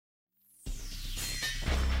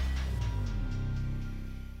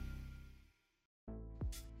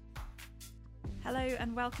Hello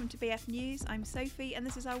and welcome to BF News. I'm Sophie and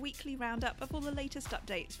this is our weekly roundup of all the latest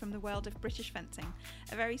updates from the world of British fencing.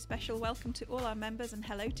 A very special welcome to all our members and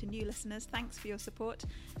hello to new listeners. Thanks for your support.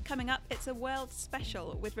 Coming up, it's a world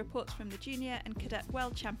special with reports from the Junior and Cadet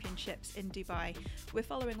World Championships in Dubai. We're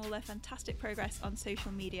following all their fantastic progress on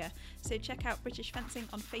social media, so check out British Fencing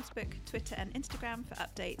on Facebook, Twitter and Instagram for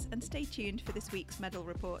updates and stay tuned for this week's medal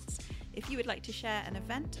reports. If you would like to share an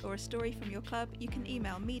event or a story from your club, you can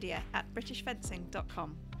email media@britishfencing.com.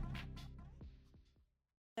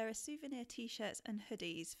 There are souvenir t-shirts and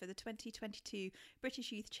hoodies for the 2022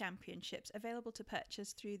 British Youth Championships available to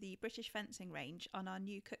purchase through the British Fencing range on our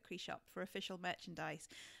new cookery shop for official merchandise.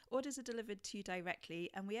 Orders are delivered to you directly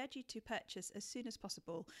and we urge you to purchase as soon as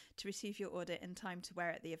possible to receive your order in time to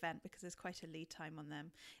wear at the event because there's quite a lead time on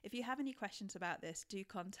them. If you have any questions about this, do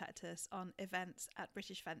contact us on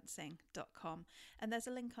events@britishfencing.com and there's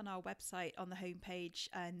a link on our website on the homepage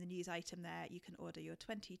and the news item there. You can order your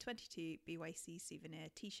 2022 BYC souvenir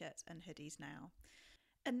t-shirts and hoodies now.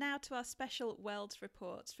 And now to our special Worlds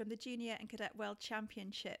reports from the Junior and Cadet World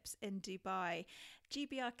Championships in Dubai.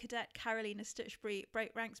 GBR cadet Carolina Stutchbury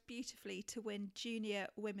broke ranks beautifully to win junior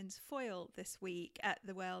women's foil this week at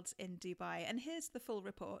the Worlds in Dubai. And here's the full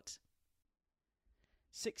report.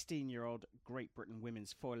 16-year-old Great Britain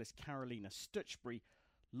women's foilist Carolina Stutchbury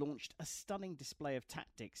launched a stunning display of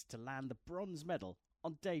tactics to land the bronze medal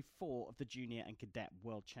on day 4 of the Junior and Cadet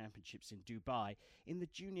World Championships in Dubai in the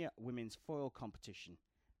Junior Women's Foil competition,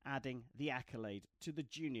 adding the accolade to the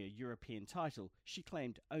Junior European title she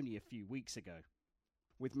claimed only a few weeks ago.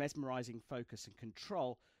 With mesmerising focus and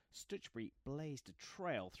control, Stutchbury blazed a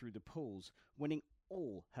trail through the pools, winning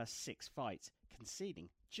all her 6 fights, conceding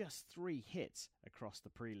just 3 hits across the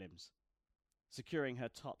prelims. Securing her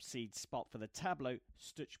top seed spot for the tableau,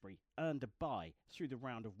 Stutchbury earned a bye through the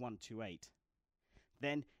round of 1 to 8.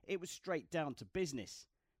 Then it was straight down to business,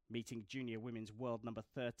 meeting junior women's world number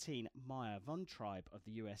 13 Maya Von Tribe of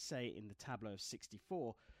the USA in the tableau of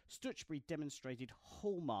 64. Stutchbury demonstrated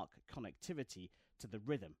hallmark connectivity to the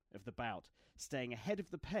rhythm of the bout, staying ahead of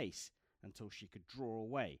the pace until she could draw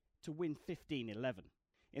away to win 15-11.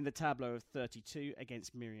 In the tableau of 32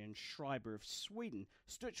 against Miriam Schreiber of Sweden,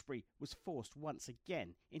 Stutchbury was forced once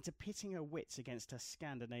again into pitting her wits against her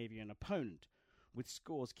Scandinavian opponent, with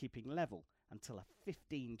scores keeping level until a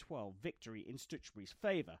 15-12 victory in Stutchbury's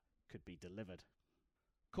favour could be delivered.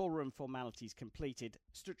 Callroom formalities completed,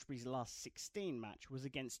 Stutchbury's last 16 match was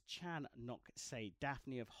against Chan Nok-se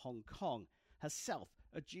Daphne of Hong Kong, herself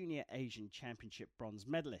a Junior Asian Championship bronze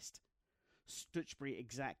medalist. Stutchbury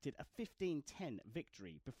exacted a 15-10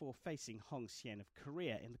 victory before facing Hong Sien of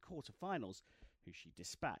Korea in the quarterfinals, who she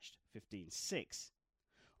dispatched 15-6.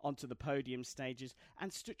 Onto the podium stages,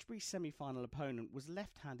 and Stutchbury's semi-final opponent was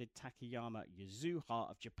left-handed Takayama Yasuha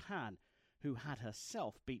of Japan, who had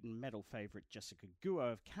herself beaten medal favourite Jessica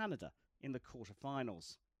Guo of Canada in the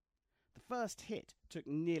quarterfinals. The first hit took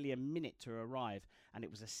nearly a minute to arrive, and it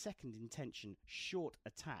was a second intention short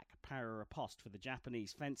attack para riposte for the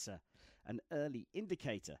Japanese fencer, an early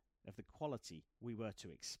indicator of the quality we were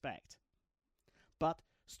to expect. But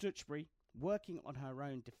Stutchbury, working on her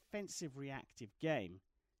own defensive reactive game,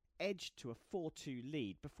 edged to a 4-2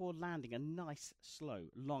 lead before landing a nice,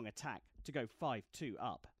 slow, long attack to go 5-2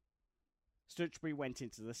 up. Stutchbury went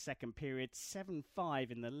into the second period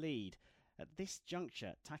 7-5 in the lead. At this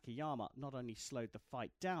juncture, Takayama not only slowed the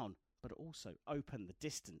fight down, but also opened the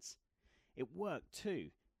distance. It worked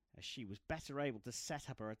too, as she was better able to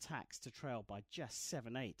set up her attacks to trail by just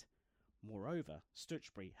 7-8. Moreover,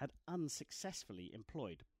 Stutchbury had unsuccessfully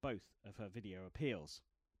employed both of her video appeals.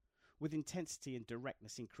 With intensity and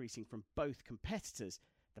directness increasing from both competitors,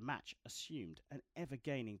 the match assumed an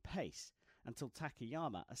ever-gaining pace until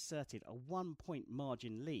Takayama asserted a 1-point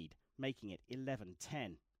margin lead, making it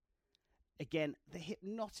 11-10. Again, the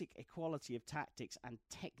hypnotic equality of tactics and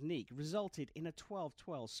technique resulted in a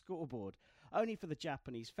 12-12 scoreboard, only for the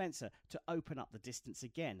Japanese fencer to open up the distance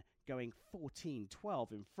again, going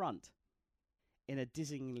 14-12 in front. In a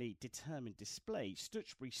dizzyingly determined display,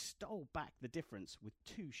 Stutchbury stole back the difference with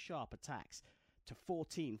 2 sharp attacks to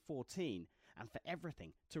 14-14 and for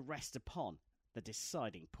everything to rest upon the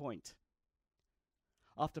deciding point.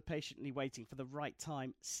 After patiently waiting for the right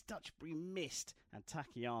time, Stutchbury missed and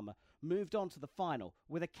Takayama moved on to the final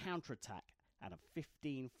with a counterattack at a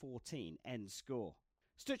 15-14 end score.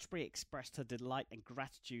 Stutchbury expressed her delight and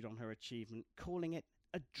gratitude on her achievement, calling it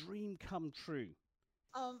a dream come true.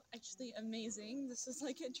 Actually amazing. This is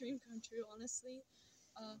like a dream come true, honestly.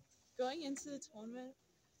 Going into the tournament,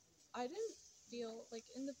 I didn't feel, like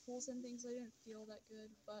in the pools and things, I didn't feel that good,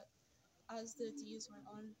 but as the Ds went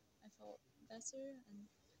on, I felt better, and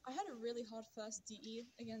I had a really hard first DE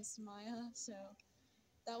against Maya, so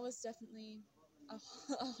that was definitely a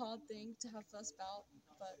hard thing to have first bout,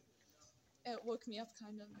 but it woke me up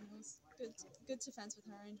kind of, and it was good defense with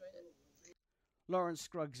her. I enjoyed it. Lauren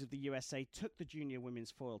Scruggs of the USA took the junior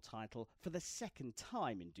women's foil title for the second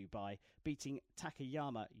time in Dubai, beating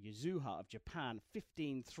Takayama Yuzuha of Japan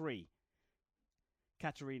 15-3.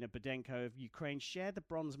 Katerina Budenko of Ukraine shared the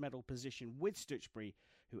bronze medal position with Stutchbury,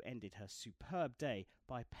 who ended her superb day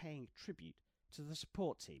by paying tribute to the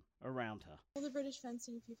support team around her. All the British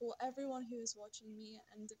fencing people, everyone who is watching me,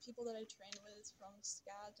 and the people that I train with from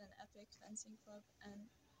SCAD and Epic Fencing Club, and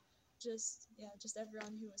just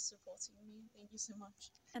everyone who was supporting me. Thank you so much.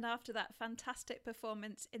 And after that fantastic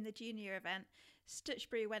performance in the junior event,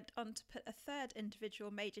 Stutchbury went on to put a third individual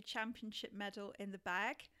major championship medal in the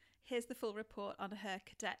bag. Here's the full report on her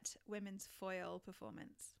cadet women's foil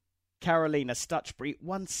performance. Karolina Stutchbury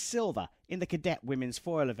won silver in the cadet women's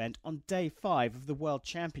foil event on day 5 of the World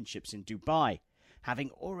Championships in Dubai, having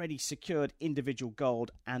already secured individual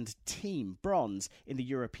gold and team bronze in the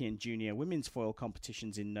European Junior Women's Foil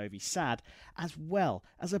competitions in Novi Sad, as well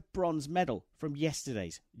as a bronze medal from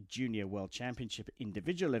yesterday's Junior World Championship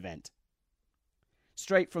individual event.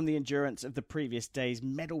 Straight from the endurance of the previous day's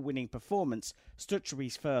medal-winning performance,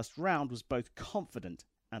 Stutchbury's first round was both confident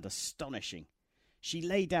and astonishing. She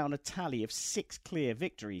laid down a tally of 6 clear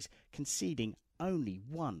victories, conceding only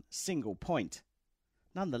 1 single point.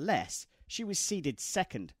 Nonetheless, she was seeded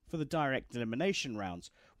second for the direct elimination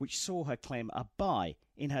rounds, which saw her claim a bye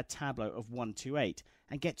in her tableau of 1-8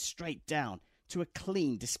 and get straight down to a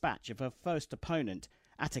clean dispatch of her first opponent,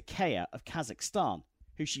 Atakaya of Kazakhstan,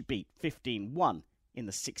 who she beat 15-1 in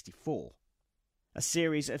the 64. A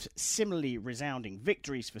series of similarly resounding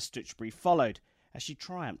victories for Stutchbury followed, as she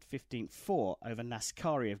triumphed 15-4 over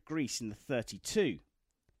Naskari of Greece in the 32.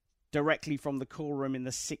 Directly from the call room in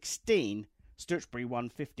the 16, Stutchbury won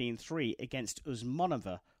 15-3 against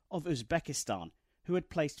Usmonova of Uzbekistan, who had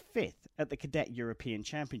placed 5th at the Cadet European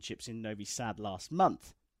Championships in Novi Sad last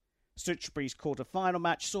month. Stutchbury's quarter-final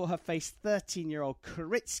match saw her face 13-year-old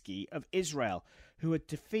Kuritsky of Israel, who had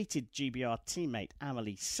defeated GBR teammate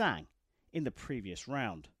Amelie Sang in the previous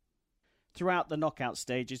round. Throughout the knockout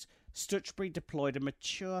stages, Stutchbury deployed a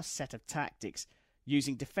mature set of tactics,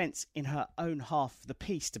 using defence in her own half of the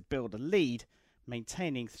piece to build a lead,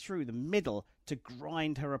 maintaining through the middle to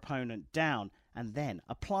grind her opponent down, and then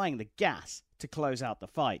applying the gas to close out the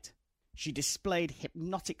fight. She displayed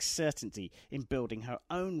hypnotic certainty in building her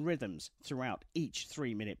own rhythms throughout each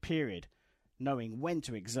 3-minute period, knowing when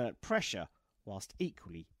to exert pressure, whilst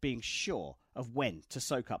equally being sure of when to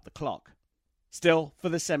soak up the clock. Still, for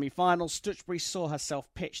the semi-finals, Stutchbury saw herself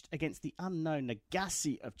pitched against the unknown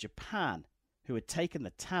Nagase of Japan, who had taken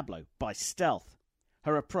the tableau by stealth.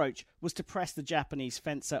 Her approach was to press the Japanese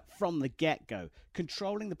fencer from the get-go,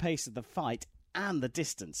 controlling the pace of the fight and the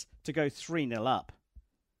distance to go 3-0 up.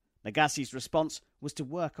 Nagase's response was to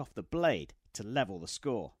work off the blade to level the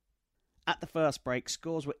score. At the first break,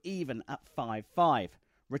 scores were even at 5-5.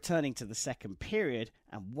 Returning to the second period,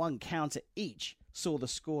 and 1 counter each saw the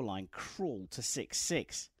scoreline crawl to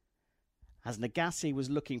 6-6. As Nagase was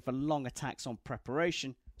looking for long attacks on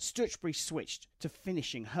preparation, Stutchbury switched to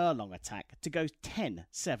finishing her long attack to go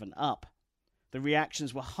 10-7 up. The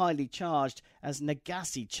reactions were highly charged as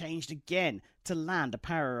Nagase changed again to land a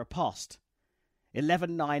para riposte.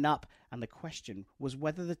 11-9 up, and the question was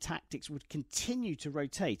whether the tactics would continue to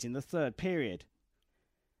rotate in the third period.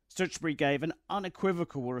 Stutchbury gave an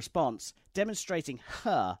unequivocal response, demonstrating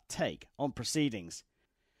her take on proceedings.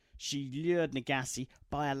 She lured Nagase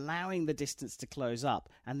by allowing the distance to close up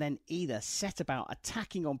and then either set about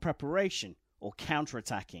attacking on preparation or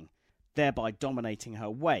counter-attacking, thereby dominating her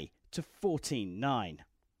way to 14-9.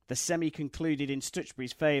 The semi concluded in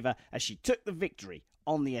Stutchbury's favour as she took the victory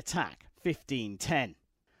on the attack, 15-10.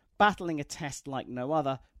 Battling a test like no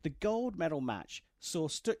other, the gold medal match saw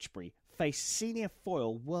Stutchbury face senior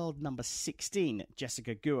foil world number 16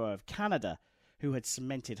 Jessica Guo of Canada, who had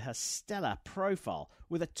cemented her stellar profile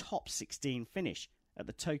with a top 16 finish at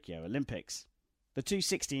the Tokyo Olympics. The two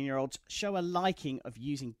 16-year-olds show a liking of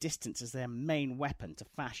using distance as their main weapon to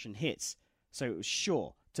fashion hits, so it was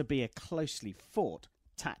sure to be a closely fought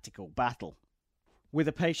tactical battle. With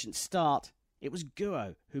a patient start, it was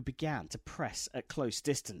Guo who began to press at close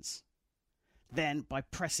distance. Then, by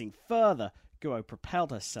pressing further, Guo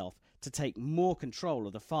propelled herself to take more control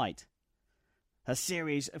of the fight. Her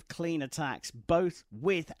series of clean attacks, both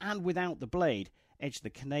with and without the blade, edged the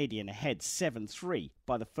Canadian ahead 7-3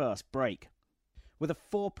 by the first break. With a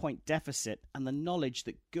 4-point deficit and the knowledge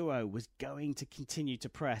that Guo was going to continue to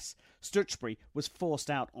press, Stutchbury was forced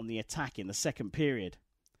out on the attack in the second period.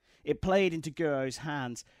 It played into Guro's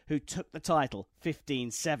hands, who took the title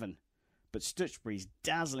 15-7. But Stutchbury's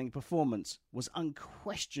dazzling performance was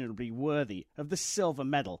unquestionably worthy of the silver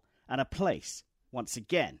medal and a place, once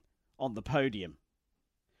again, on the podium.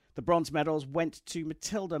 The bronze medals went to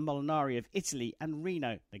Matilda Molinari of Italy and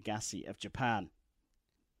Rino Nagase of Japan.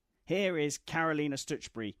 Here is Karolina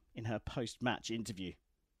Stutchbury in her post-match interview.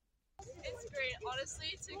 It's great,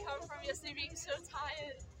 honestly, to come from yesterday being so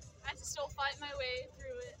tired and to still fight my way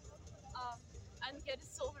through it and get a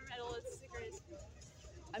silver medal. It's the greatest.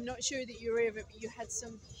 I'm not sure that you were aware, but you had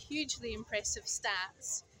some hugely impressive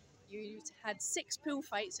stats. You had 6 pool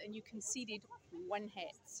fights and you conceded 1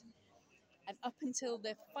 hit. And up until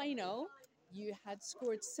the final, you had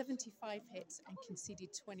scored 75 hits and conceded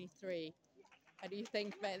 23. How do you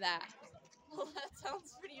think about that? Well, that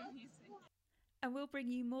sounds pretty amazing. And we'll bring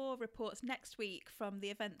you more reports next week from the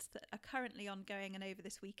events that are currently ongoing and over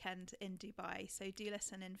this weekend in Dubai, so do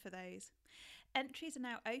listen in for those. Entries are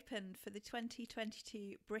now open for the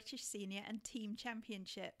 2022 British Senior and Team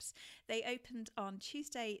Championships. They opened on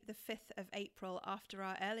Tuesday the 5th of April after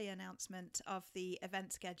our early announcement of the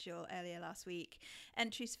event schedule earlier last week.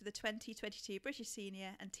 Entries for the 2022 British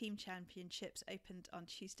Senior and Team Championships opened on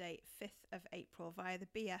Tuesday 5th of April via the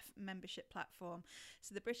BF membership platform.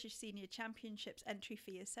 So the British Senior Championships entry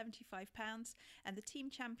fee is £75 and the Team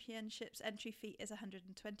Championships entry fee is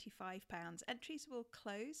 £125. Entries will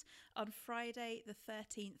close on Friday the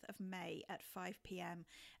 13th of May at 5 p.m.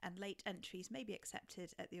 and late entries may be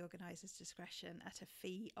accepted at the organiser's discretion at a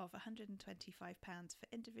fee of £125 for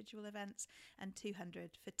individual events and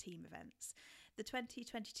 £200 for team events. The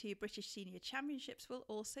 2022 British Senior Championships will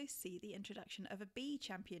also see the introduction of a B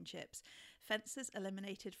Championships. Fencers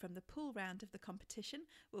eliminated from the pool round of the competition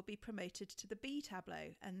will be promoted to the B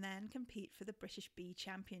tableau and then compete for the British B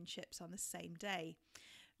Championships on the same day.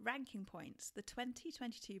 Ranking points. The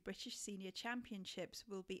 2022 British Senior Championships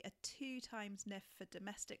will be a 2 times NIF for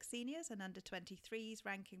domestic seniors and under 23s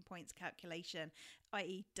ranking points calculation,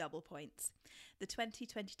 i.e. double points. The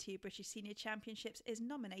 2022 British Senior Championships is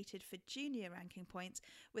nominated for junior ranking points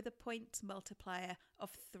with a points multiplier of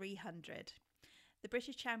 300. The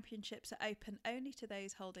British Championships are open only to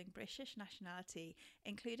those holding British nationality,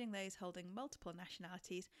 including those holding multiple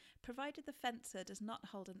nationalities, provided the fencer does not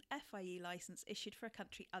hold an FIE licence issued for a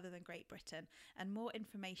country other than Great Britain, and more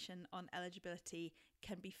information on eligibility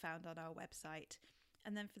can be found on our website.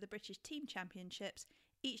 And then for the British Team Championships,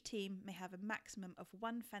 each team may have a maximum of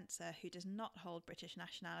 1 fencer who does not hold British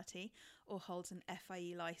nationality or holds an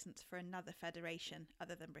FIE licence for another federation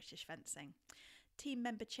other than British fencing. Team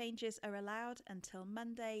member changes are allowed until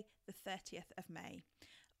Monday, the 30th of May.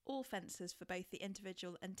 All fencers for both the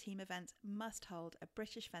individual and team events must hold a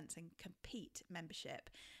British Fencing Compete membership.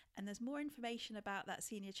 And there's more information about that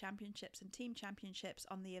Senior Championships and Team Championships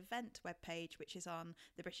on the event webpage, which is on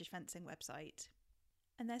the British Fencing website.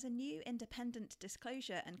 And there's a new independent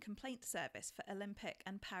disclosure and complaint service for Olympic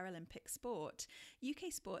and Paralympic sport.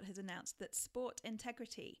 UK Sport has announced that Sport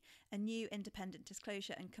Integrity, a new independent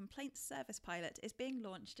disclosure and complaints service pilot, is being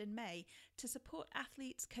launched in May to support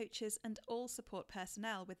athletes, coaches and all support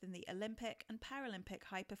personnel within the Olympic and Paralympic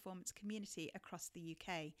high performance community across the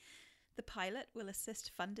UK. The pilot will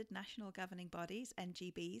assist funded national governing bodies,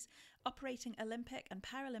 NGBs, operating Olympic and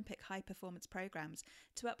Paralympic high-performance programmes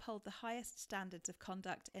to uphold the highest standards of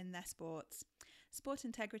conduct in their sports. Sport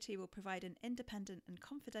Integrity will provide an independent and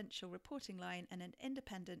confidential reporting line and an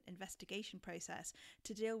independent investigation process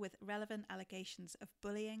to deal with relevant allegations of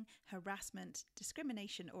bullying, harassment,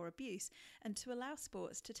 discrimination or abuse, and to allow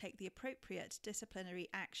sports to take the appropriate disciplinary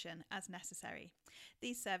action as necessary.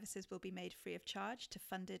 These services will be made free of charge to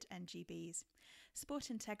funded NGBs. Sport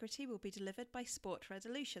Integrity will be delivered by Sport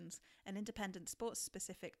Resolutions, an independent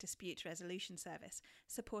sports-specific dispute resolution service,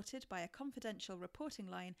 supported by a confidential reporting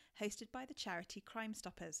line hosted by the charity Crime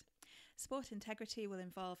Stoppers. Sport Integrity will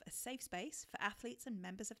involve a safe space for athletes and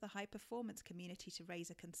members of the high-performance community to raise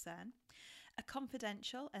a concern, a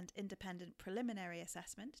confidential and independent preliminary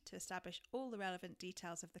assessment to establish all the relevant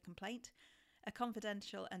details of the complaint, a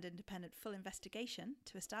confidential and independent full investigation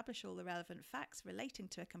to establish all the relevant facts relating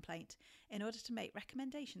to a complaint in order to make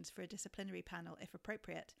recommendations for a disciplinary panel if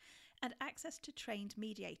appropriate, and access to trained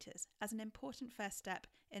mediators as an important first step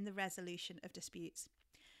in the resolution of disputes.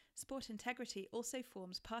 Sport Integrity also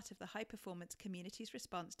forms part of the high-performance community's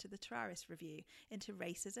response to the Traris Review into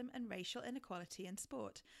racism and racial inequality in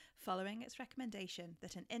sport, following its recommendation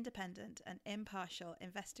that an independent and impartial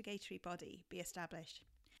investigatory body be established.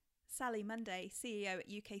 Sally Munday, CEO at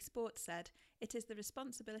UK Sport, said, It is the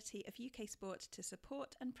responsibility of UK sport to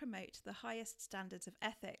support and promote the highest standards of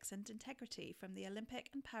ethics and integrity from the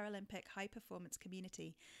Olympic and Paralympic high performance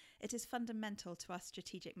community. It is fundamental to our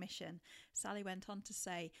strategic mission. Sally went on to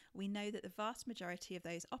say, "We know that the vast majority of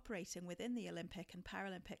those operating within the Olympic and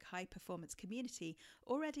Paralympic high performance community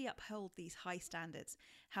already uphold these high standards.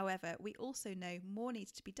 However, we also know more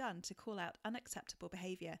needs to be done to call out unacceptable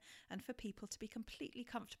behaviour and for people to be completely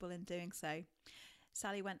comfortable in doing so."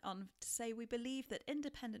 Sally went on to say, "We believe that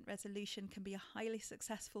independent resolution can be a highly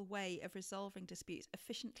successful way of resolving disputes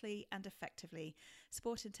efficiently and effectively.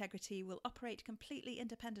 Sport integrity will operate completely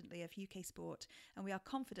independently of UK sport, and we are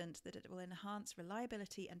confident that it will enhance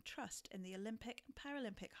reliability and trust in the Olympic and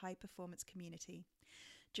Paralympic high performance community."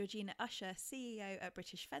 Georgina Usher, CEO at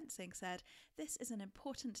British Fencing, said, "This is an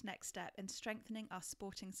important next step in strengthening our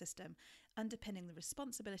sporting system, underpinning the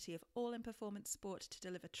responsibility of all in performance sport to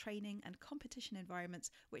deliver training and competition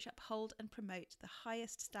environments which uphold and promote the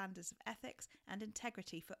highest standards of ethics and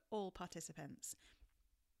integrity for all participants."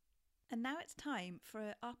 And now it's time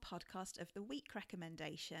for our podcast of the week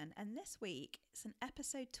recommendation. And this week, it's an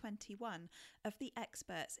episode 21 of the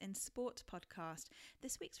Experts in Sport podcast.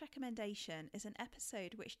 This week's recommendation is an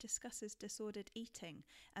episode which discusses disordered eating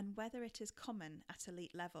and whether it is common at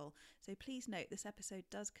elite level. So please note this episode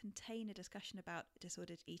does contain a discussion about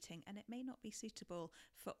disordered eating and it may not be suitable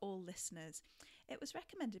for all listeners. It was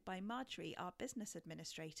recommended by Marjorie, our business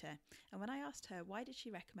administrator. And when I asked her why did she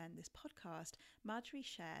recommend this podcast, Marjorie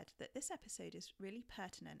shared that this episode is really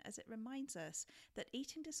pertinent as it reminds us that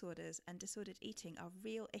eating disorders and disordered eating are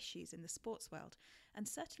real issues in the sports world and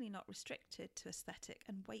certainly not restricted to aesthetic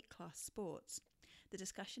and weight class sports. The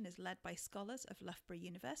discussion is led by scholars of Loughborough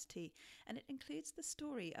University and it includes the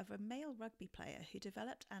story of a male rugby player who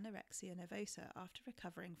developed anorexia nervosa after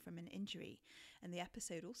recovering from an injury. And the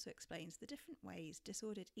episode also explains the different ways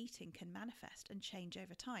disordered eating can manifest and change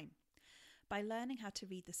over time. By learning how to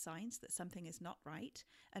read the signs that something is not right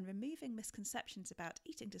and removing misconceptions about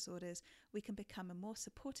eating disorders, we can become a more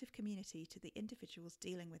supportive community to the individuals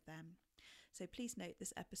dealing with them. So please note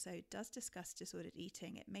this episode does discuss disordered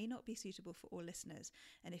eating. It may not be suitable for all listeners,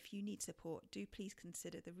 and if you need support, do please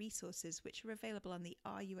consider the resources which are available on the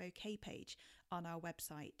Are You OK page on our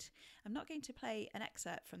website. I'm not going to play an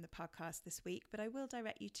excerpt from the podcast this week, but I will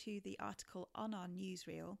direct you to the article on our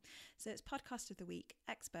newsreel. So it's Podcast of the Week,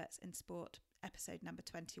 Experts in Sport, episode number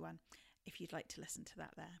 21, if you'd like to listen to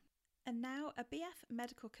that there. And now a BF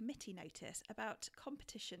Medical Committee notice about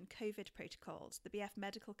competition COVID protocols. The BF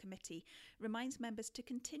Medical Committee reminds members to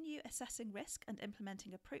continue assessing risk and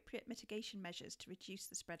implementing appropriate mitigation measures to reduce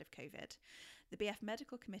the spread of COVID. The BF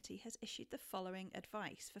Medical Committee has issued the following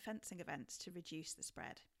advice for fencing events to reduce the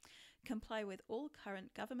spread. Comply with all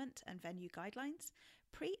current government and venue guidelines.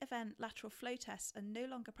 Pre-event lateral flow tests are no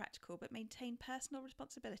longer practical but maintain personal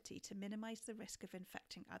responsibility to minimise the risk of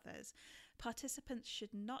infecting others. Participants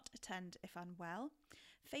should not attend if unwell.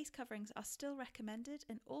 Face coverings are still recommended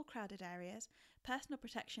in all crowded areas. Personal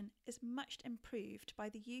protection is much improved by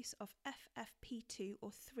the use of FFP2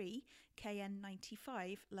 or 3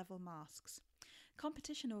 KN95 level masks.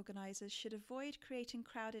 Competition organisers should avoid creating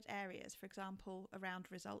crowded areas, for example,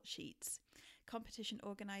 around result sheets. Competition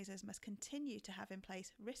organisers must continue to have in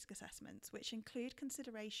place risk assessments, which include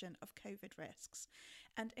consideration of COVID risks,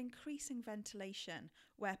 and increasing ventilation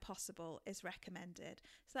where possible is recommended.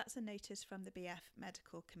 So that's a notice from the BF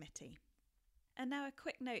Medical Committee. And now a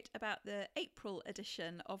quick note about the April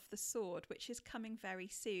edition of The Sword, which is coming very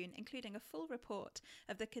soon, including a full report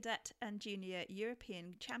of the Cadet and Junior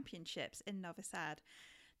European Championships in Novi Sad.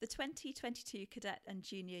 The 2022 Cadet and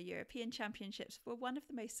Junior European Championships were one of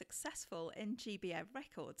the most successful in GBF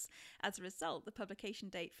records. As a result, the publication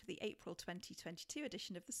date for the April 2022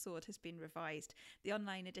 edition of The Sword has been revised. The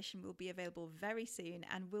online edition will be available very soon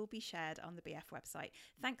and will be shared on the BF website.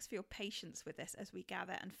 Thanks for your patience with this as we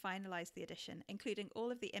gather and finalise the edition, including all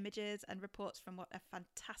of the images and reports from what are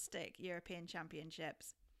fantastic European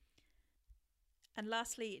Championships. And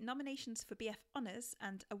lastly, nominations for BF Honours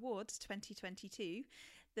and Awards 2022.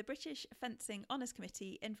 The British Fencing Honours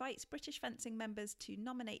Committee invites British Fencing members to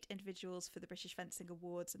nominate individuals for the British Fencing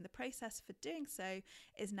Awards, and the process for doing so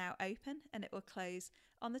is now open and it will close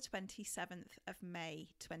on the 27th of May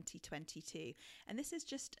 2022. And this is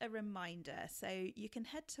just a reminder, so you can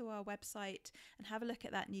head to our website and have a look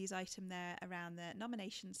at that news item there around the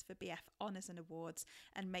nominations for BF Honours and Awards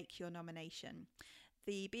and make your nomination.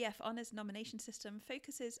 The BF Honours nomination system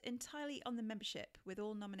focuses entirely on the membership, with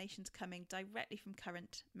all nominations coming directly from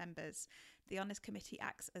current members. The Honours Committee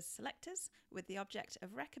acts as selectors, with the object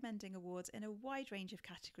of recommending awards in a wide range of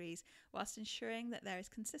categories, whilst ensuring that there is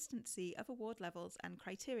consistency of award levels and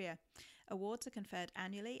criteria. Awards are conferred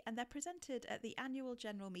annually and they're presented at the annual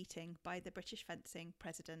general meeting by the British Fencing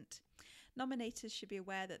President. Nominators should be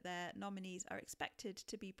aware that their nominees are expected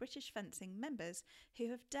to be British fencing members who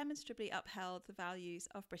have demonstrably upheld the values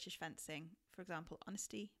of British fencing, for example,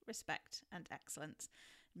 honesty, respect and excellence.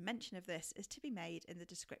 Mention of this is to be made in the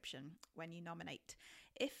description when you nominate.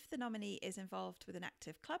 If the nominee is involved with an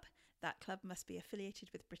active club, that club must be affiliated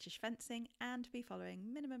with British Fencing and be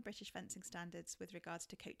following minimum British fencing standards with regards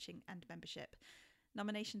to coaching and membership.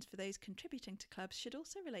 Nominations for those contributing to clubs should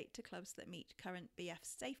also relate to clubs that meet current BF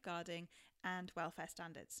safeguarding and welfare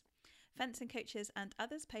standards. Fencing coaches and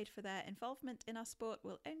others paid for their involvement in our sport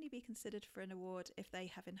will only be considered for an award if they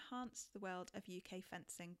have enhanced the world of UK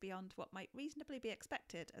fencing beyond what might reasonably be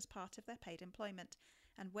expected as part of their paid employment,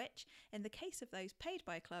 and which, in the case of those paid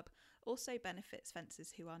by a club, also benefits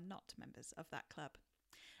fencers who are not members of that club.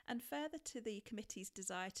 And further to the committee's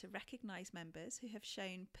desire to recognise members who have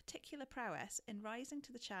shown particular prowess in rising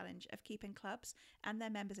to the challenge of keeping clubs and their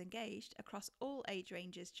members engaged across all age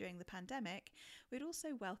ranges during the pandemic, we'd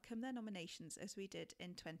also welcome their nominations as we did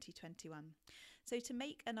in 2021. So to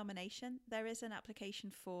make a nomination, there is an application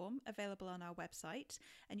form available on our website,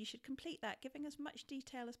 and you should complete that giving as much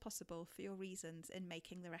detail as possible for your reasons in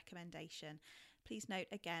making the recommendation. Please note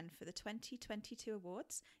again, for the 2022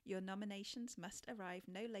 awards, your nominations must arrive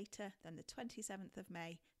no later than the 27th of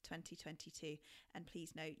May 2022. And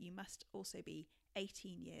please note, you must also be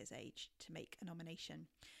 18 years age to make a nomination.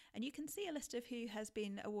 And you can see a list of who has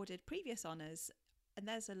been awarded previous honours, and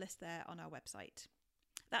there's a list there on our website.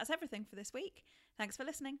 That's everything for this week. Thanks for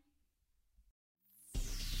listening.